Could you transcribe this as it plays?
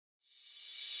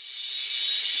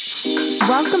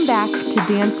Welcome back to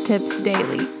Dance Tips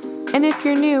Daily. And if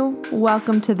you're new,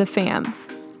 welcome to the fam.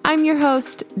 I'm your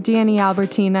host, Danny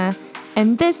Albertina,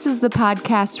 and this is the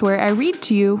podcast where I read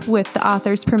to you, with the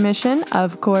author's permission,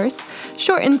 of course,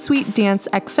 short and sweet dance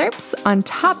excerpts on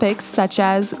topics such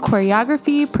as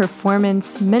choreography,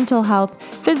 performance, mental health,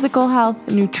 physical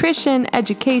health, nutrition,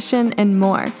 education, and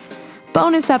more.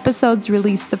 Bonus episodes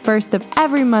released the first of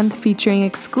every month featuring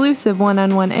exclusive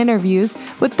one-on-one interviews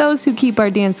with those who keep our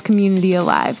dance community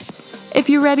alive. If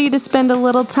you're ready to spend a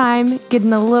little time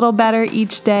getting a little better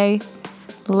each day,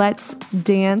 let's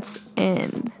dance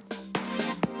in.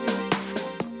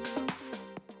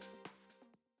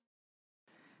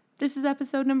 This is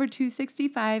episode number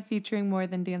 265 featuring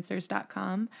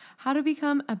morethandancers.com, How to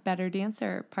Become a Better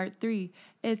Dancer, Part 3.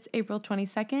 It's April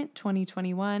 22nd,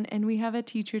 2021, and we have a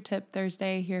Teacher Tip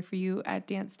Thursday here for you at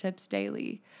Dance Tips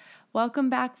Daily.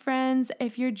 Welcome back, friends.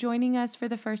 If you're joining us for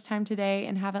the first time today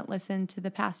and haven't listened to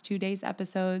the past 2 days'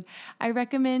 episode, I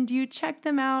recommend you check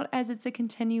them out, as it's a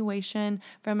continuation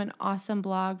from an awesome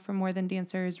blog for More Than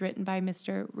Dancers written by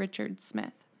Mr. Richard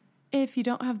Smith. If you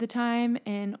don't have the time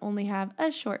and only have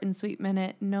a short and sweet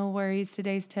minute, no worries.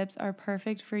 Today's tips are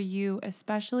perfect for you,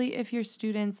 especially if your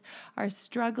students are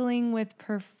struggling with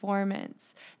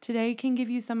performance. Today can give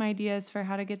you some ideas for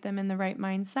how to get them in the right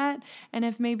mindset. And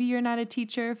if maybe you're not a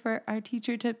teacher for our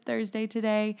Teacher Tip Thursday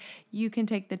today, you can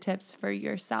take the tips for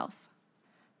yourself.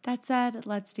 That said,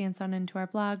 let's dance on into our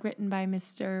blog written by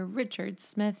Mr. Richard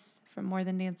Smith from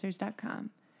morethandancers.com.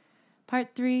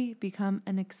 Part 3, Become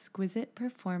an Exquisite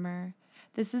Performer.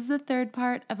 This is the third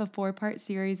part of a 4-part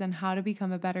series on how to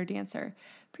become a better dancer.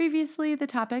 Previously, the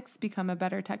topics Become a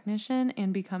Better Technician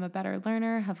and Become a Better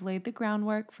Learner have laid the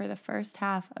groundwork for the first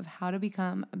half of how to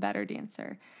become a better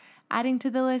dancer. Adding to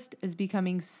the list is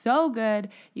becoming so good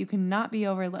you cannot be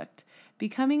overlooked.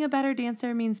 Becoming a better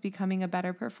dancer means becoming a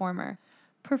better performer.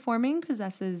 Performing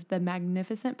possesses the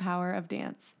magnificent power of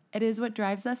dance. It is what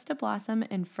drives us to blossom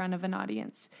in front of an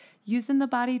audience. Using the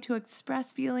body to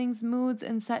express feelings, moods,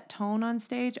 and set tone on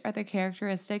stage are the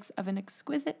characteristics of an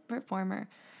exquisite performer.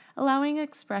 Allowing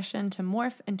expression to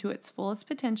morph into its fullest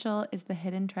potential is the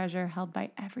hidden treasure held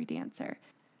by every dancer.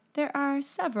 There are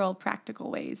several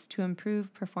practical ways to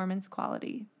improve performance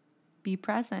quality. Be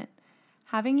present.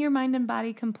 Having your mind and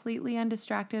body completely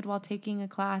undistracted while taking a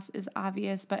class is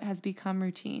obvious but has become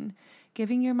routine.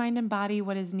 Giving your mind and body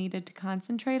what is needed to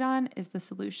concentrate on is the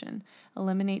solution.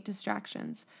 Eliminate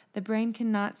distractions. The brain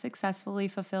cannot successfully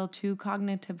fulfill 2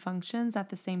 cognitive functions at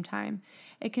the same time.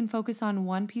 It can focus on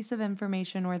one piece of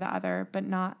information or the other, but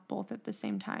not both at the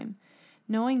same time.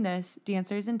 Knowing this,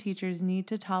 dancers and teachers need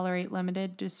to tolerate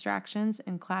limited distractions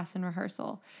in class and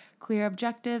rehearsal. Clear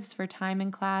objectives for time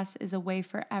in class is a way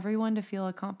for everyone to feel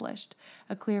accomplished.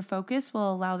 A clear focus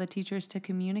will allow the teachers to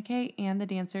communicate and the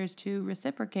dancers to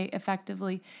reciprocate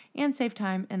effectively and save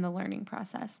time in the learning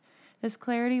process. This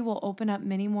clarity will open up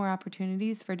many more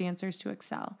opportunities for dancers to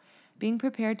excel. Being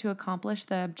prepared to accomplish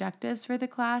the objectives for the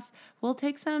class will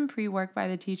take some pre-work by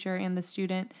the teacher and the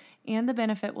student, and the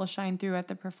benefit will shine through at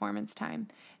the performance time.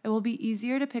 It will be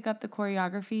easier to pick up the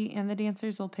choreography, and the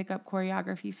dancers will pick up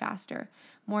choreography faster.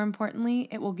 More importantly,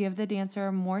 it will give the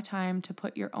dancer more time to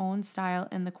put your own style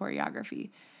in the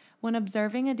choreography. When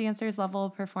observing a dancer's level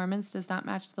of performance does not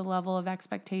match the level of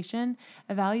expectation,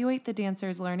 evaluate the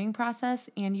dancer's learning process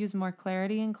and use more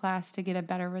clarity in class to get a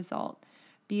better result.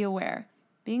 Be aware.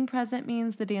 Being present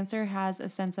means the dancer has a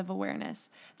sense of awareness.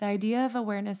 The idea of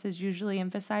awareness is usually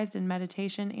emphasized in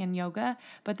meditation and yoga,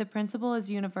 but the principle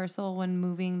is universal when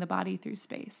moving the body through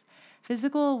space.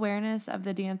 Physical awareness of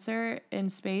the dancer in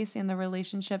space and the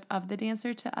relationship of the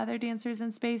dancer to other dancers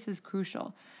in space is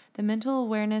crucial. The mental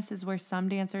awareness is where some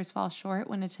dancers fall short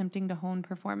when attempting to hone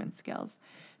performance skills.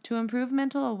 To improve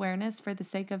mental awareness for the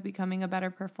sake of becoming a better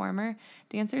performer,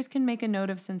 dancers can make a note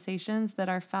of sensations that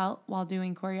are felt while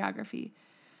doing choreography.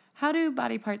 How do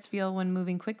body parts feel when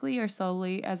moving quickly or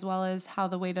slowly, as well as how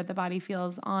the weight of the body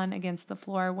feels on against the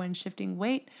floor when shifting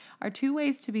weight, are 2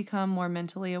 ways to become more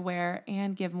mentally aware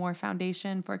and give more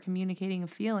foundation for communicating a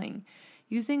feeling.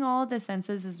 Using all of the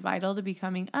senses is vital to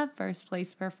becoming a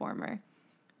first-place performer.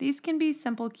 These can be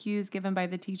simple cues given by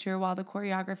the teacher while the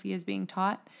choreography is being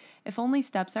taught. If only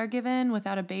steps are given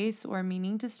without a base or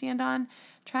meaning to stand on,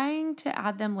 trying to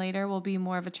add them later will be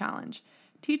more of a challenge.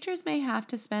 Teachers may have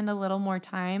to spend a little more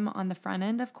time on the front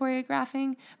end of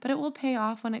choreographing, but it will pay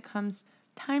off when it comes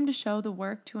time to show the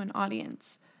work to an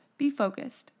audience. Be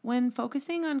focused. When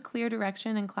focusing on clear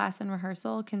direction in class and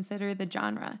rehearsal, consider the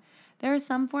genre. There are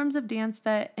some forms of dance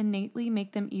that innately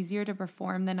make them easier to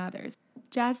perform than others.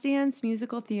 Jazz dance,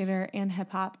 musical theater, and hip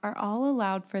hop are all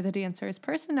allowed for the dancer's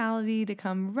personality to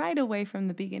come right away from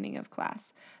the beginning of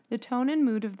class. The tone and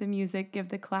mood of the music give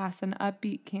the class an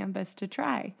upbeat canvas to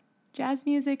try. Jazz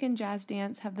music and jazz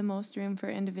dance have the most room for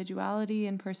individuality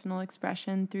and personal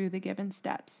expression through the given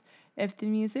steps. If the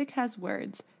music has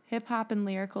words, hip hop and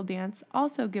lyrical dance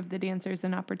also give the dancers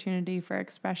an opportunity for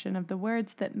expression of the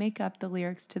words that make up the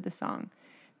lyrics to the song.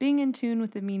 Being in tune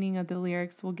with the meaning of the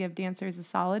lyrics will give dancers a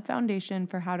solid foundation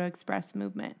for how to express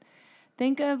movement.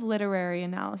 Think of literary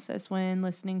analysis when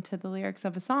listening to the lyrics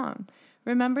of a song.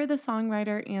 Remember, the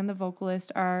songwriter and the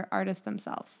vocalist are artists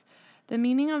themselves. The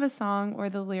meaning of a song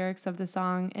or the lyrics of the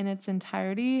song in its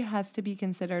entirety has to be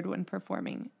considered when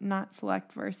performing, not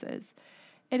select verses.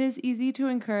 It is easy to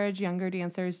encourage younger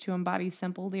dancers to embody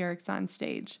simple lyrics on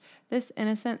stage. This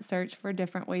innocent search for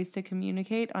different ways to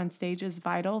communicate on stage is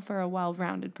vital for a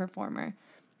well-rounded performer.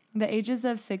 The ages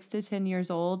of 6 to 10 years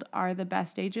old are the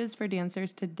best ages for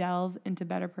dancers to delve into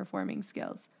better performing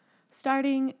skills.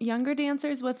 Starting younger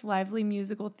dancers with lively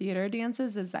musical theater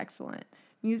dances is excellent.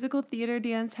 Musical theater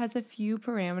dance has a few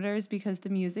parameters because the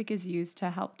music is used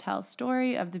to help tell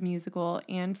story of the musical,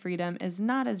 and freedom is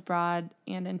not as broad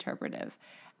and interpretive.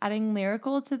 Adding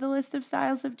lyrical to the list of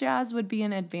styles of jazz would be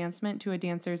an advancement to a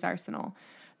dancer's arsenal.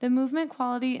 The movement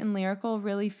quality in lyrical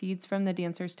really feeds from the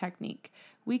dancer's technique.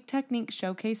 Weak technique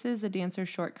showcases a dancer's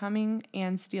shortcoming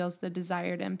and steals the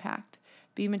desired impact.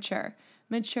 Be mature.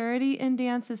 Maturity in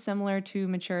dance is similar to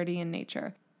maturity in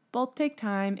nature. Both take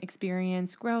time,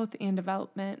 experience, growth, and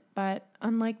development, but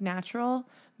unlike natural,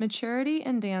 maturity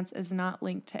in dance is not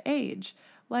linked to age.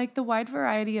 Like the wide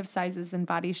variety of sizes and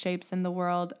body shapes in the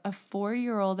world, a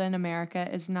 4-year-old in America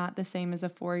is not the same as a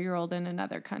 4-year-old in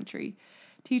another country.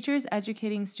 Teachers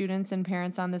educating students and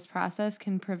parents on this process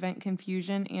can prevent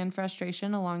confusion and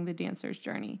frustration along the dancer's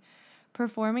journey.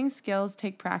 Performing skills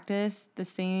take practice the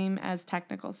same as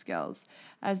technical skills.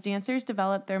 As dancers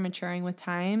develop their maturing with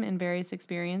time and various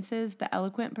experiences, the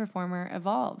eloquent performer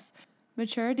evolves.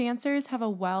 Mature dancers have a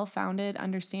well-founded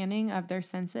understanding of their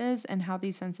senses and how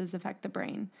these senses affect the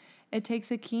brain. It takes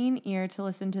a keen ear to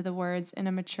listen to the words and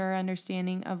a mature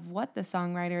understanding of what the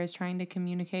songwriter is trying to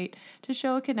communicate to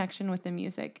show a connection with the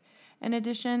music. In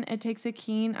addition, it takes a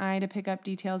keen eye to pick up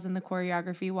details in the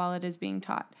choreography while it is being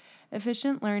taught.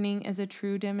 Efficient learning is a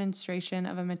true demonstration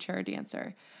of a mature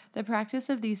dancer. The practice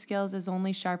of these skills is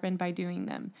only sharpened by doing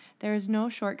them. There is no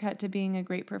shortcut to being a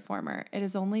great performer. It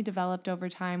is only developed over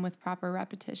time with proper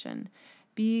repetition.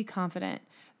 Be confident.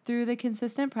 Through the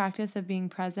consistent practice of being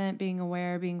present, being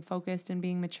aware, being focused, and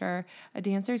being mature, a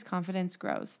dancer's confidence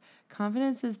grows.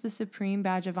 Confidence is the supreme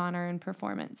badge of honor in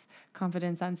performance.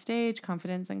 Confidence on stage,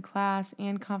 confidence in class,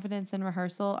 and confidence in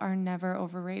rehearsal are never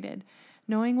overrated.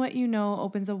 Knowing what you know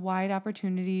opens a wide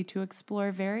opportunity to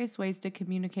explore various ways to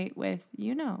communicate with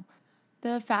you know.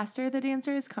 The faster the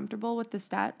dancer is comfortable with the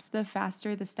steps, the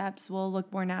faster the steps will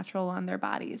look more natural on their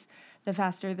bodies. The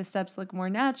faster the steps look more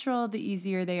natural, the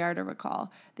easier they are to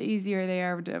recall. The easier they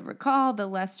are to recall, the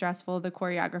less stressful the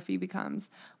choreography becomes.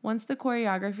 Once the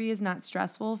choreography is not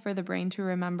stressful for the brain to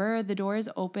remember, the door is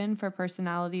open for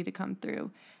personality to come through.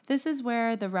 This is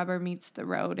where the rubber meets the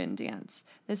road in dance.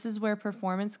 This is where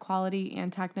performance quality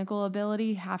and technical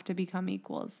ability have to become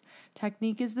equals.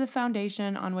 Technique is the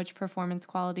foundation on which performance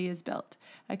quality is built.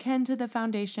 Akin to the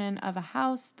foundation of a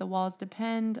house, the walls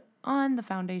depend on the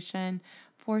foundation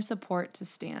for support to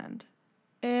stand.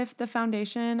 If the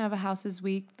foundation of a house is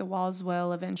weak, the walls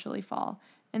will eventually fall.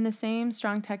 In the same,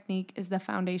 strong technique is the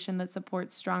foundation that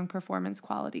supports strong performance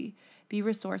quality. Be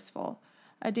resourceful.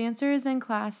 A dancer is in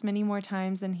class many more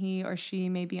times than he or she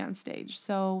may be on stage,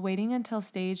 so waiting until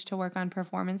stage to work on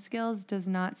performance skills does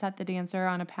not set the dancer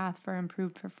on a path for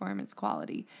improved performance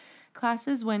quality. Class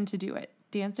is when to do it.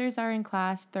 Dancers are in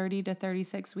class 30 to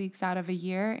 36 weeks out of a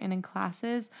year and in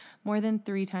classes more than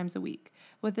 3 times a week.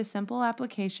 With the simple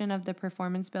application of the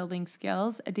performance-building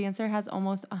skills, a dancer has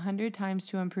almost 100 times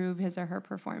to improve his or her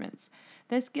performance.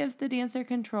 This gives the dancer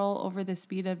control over the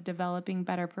speed of developing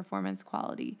better performance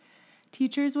quality.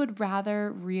 Teachers would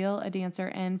rather reel a dancer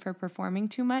in for performing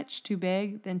too much, too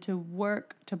big, than to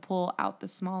work to pull out the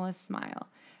smallest smile.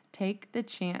 Take the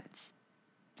chance.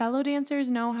 Fellow dancers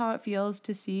know how it feels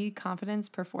to see confidence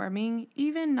performing.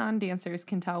 Even non-dancers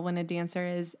can tell when a dancer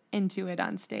is into it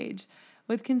on stage.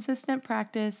 With consistent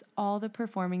practice, all the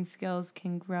performing skills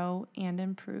can grow and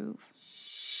improve.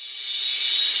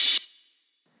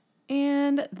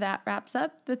 And that wraps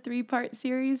up the 3-part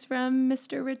series from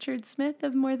Mr. Richard Smith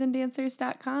of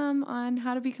morethandancers.com on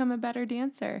how to become a better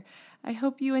dancer. I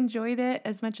hope you enjoyed it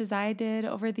as much as I did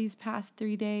over these past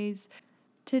 3 days.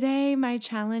 Today, my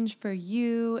challenge for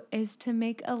you is to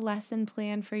make a lesson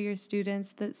plan for your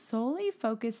students that solely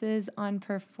focuses on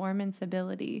performance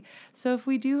ability. So, if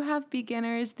we do have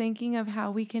beginners, thinking of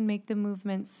how we can make the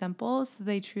movements simple so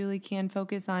they truly can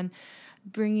focus on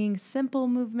bringing simple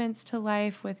movements to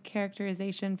life with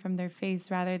characterization from their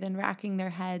face rather than racking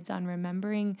their heads on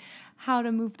remembering how to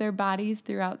move their bodies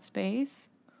throughout space.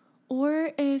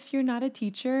 Or if you're not a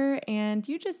teacher and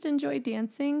you just enjoy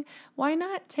dancing, why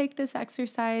not take this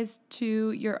exercise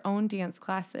to your own dance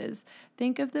classes?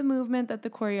 Think of the movement that the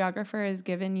choreographer has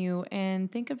given you and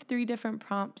think of 3 different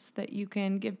prompts that you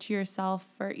can give to yourself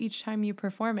for each time you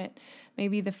perform it.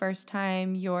 Maybe the first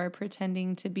time you're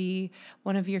pretending to be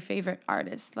one of your favorite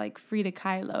artists, like Frida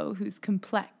Kahlo, who's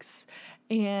complex.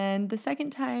 And the second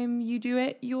time you do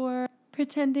it, you're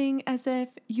pretending as if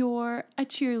you're a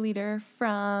cheerleader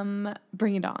from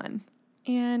Bring It On.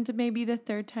 And maybe the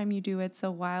third time you do it's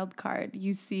a wild card.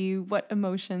 You see what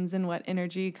emotions and what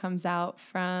energy comes out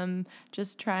from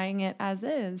just trying it as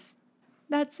is.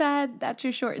 That said, that's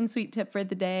your short and sweet tip for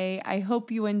the day. I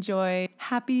hope you enjoy.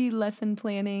 Happy lesson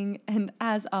planning, and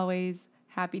as always,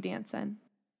 happy dancing.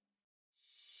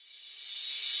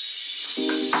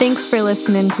 Thanks for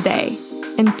listening today.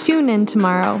 And tune in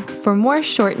tomorrow for more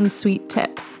short and sweet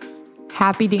tips.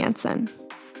 Happy dancing.